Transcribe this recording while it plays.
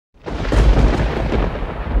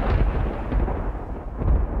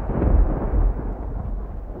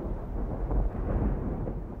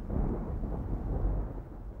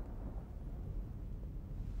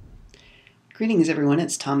Greetings everyone,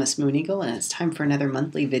 it's Thomas Moon Eagle and it's time for another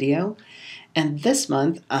monthly video. And this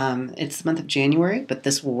month, it's the month of January, but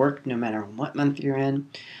this will work no matter what month you're in.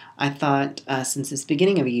 I thought since it's the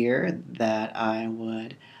beginning of a year that I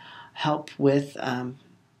would help with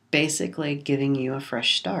basically giving you a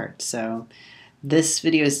fresh start. So this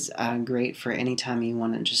video is great for any time you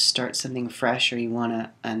want to just start something fresh or you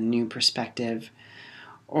want a new perspective,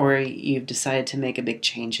 or you've decided to make a big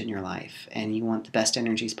change in your life and you want the best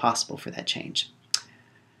energies possible for that change.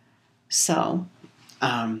 So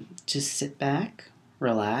just sit back,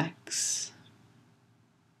 relax,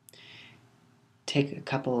 take a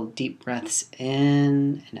couple deep breaths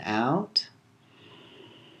in and out.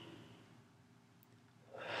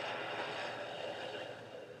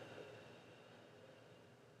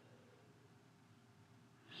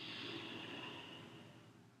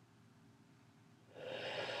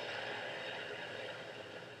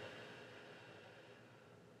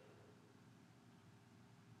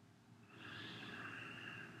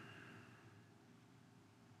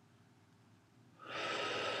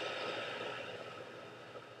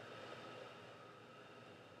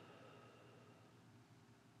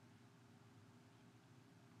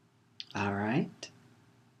 All right.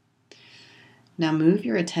 Now move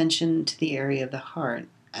your attention to the area of the heart,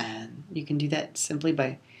 and you can do that simply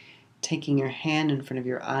by taking your hand in front of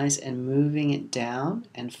your eyes and moving it down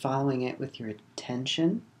and following it with your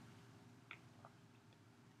attention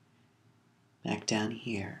back down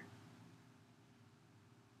here.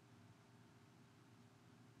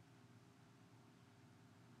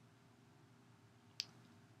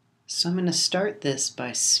 So I'm going to start this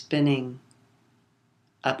by spinning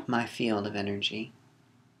up my field of energy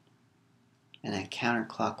in a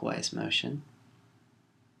counterclockwise motion.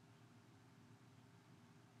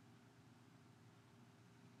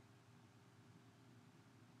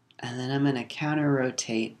 And then I'm going to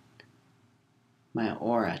counter-rotate my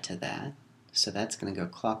aura to that. So that's going to go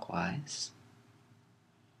clockwise.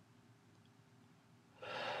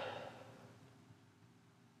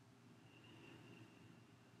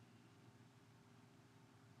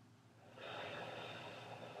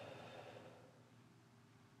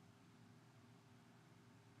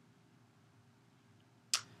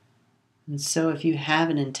 And so if you have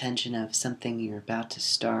an intention of something you're about to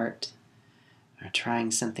start or trying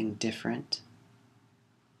something different,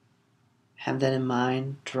 have that in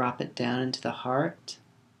mind, drop it down into the heart.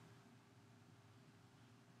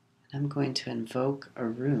 I'm going to invoke a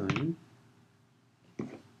rune.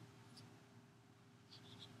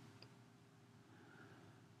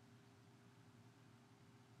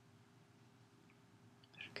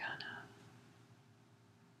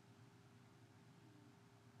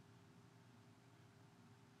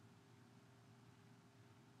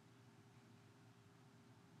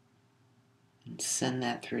 And send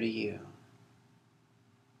that through to you.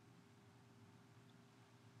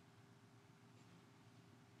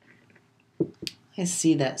 I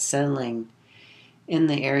see that settling in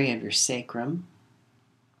the area of your sacrum,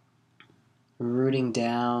 rooting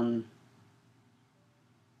down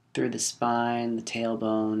through the spine, the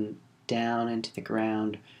tailbone, down into the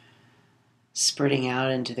ground, spreading out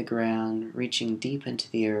into the ground, reaching deep into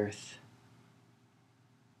the earth,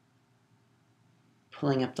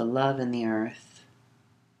 pulling up the love in the earth,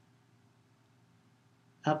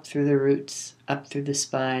 up through the roots, up through the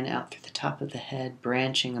spine, out through the top of the head,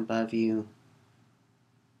 branching above you,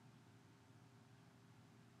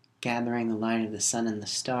 gathering the light of the sun and the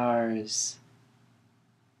stars,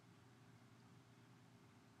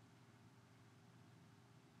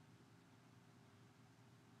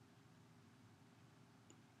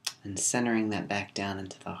 and centering that back down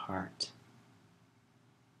into the heart.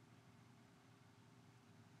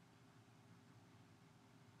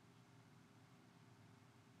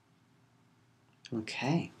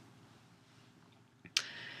 Okay.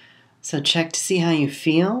 So check to see how you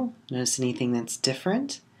feel. Notice anything that's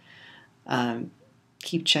different.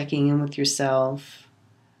 Keep checking in with yourself.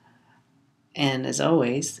 And as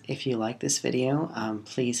always, if you like this video,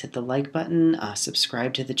 please hit the like button,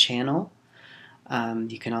 subscribe to the channel.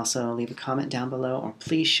 You can also leave a comment down below, or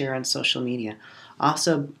please share on social media.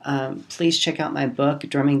 Also, please check out my book,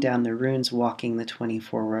 Drumming Down the Runes, Walking the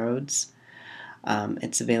 24 Roads.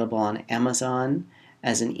 It's available on Amazon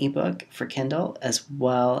as an ebook for Kindle, as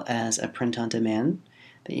well as a print on demand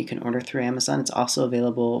that you can order through Amazon. It's also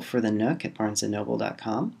available for the Nook at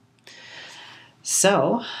barnesandnoble.com.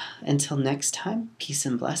 So, until next time, peace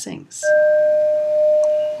and blessings.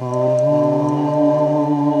 Oh,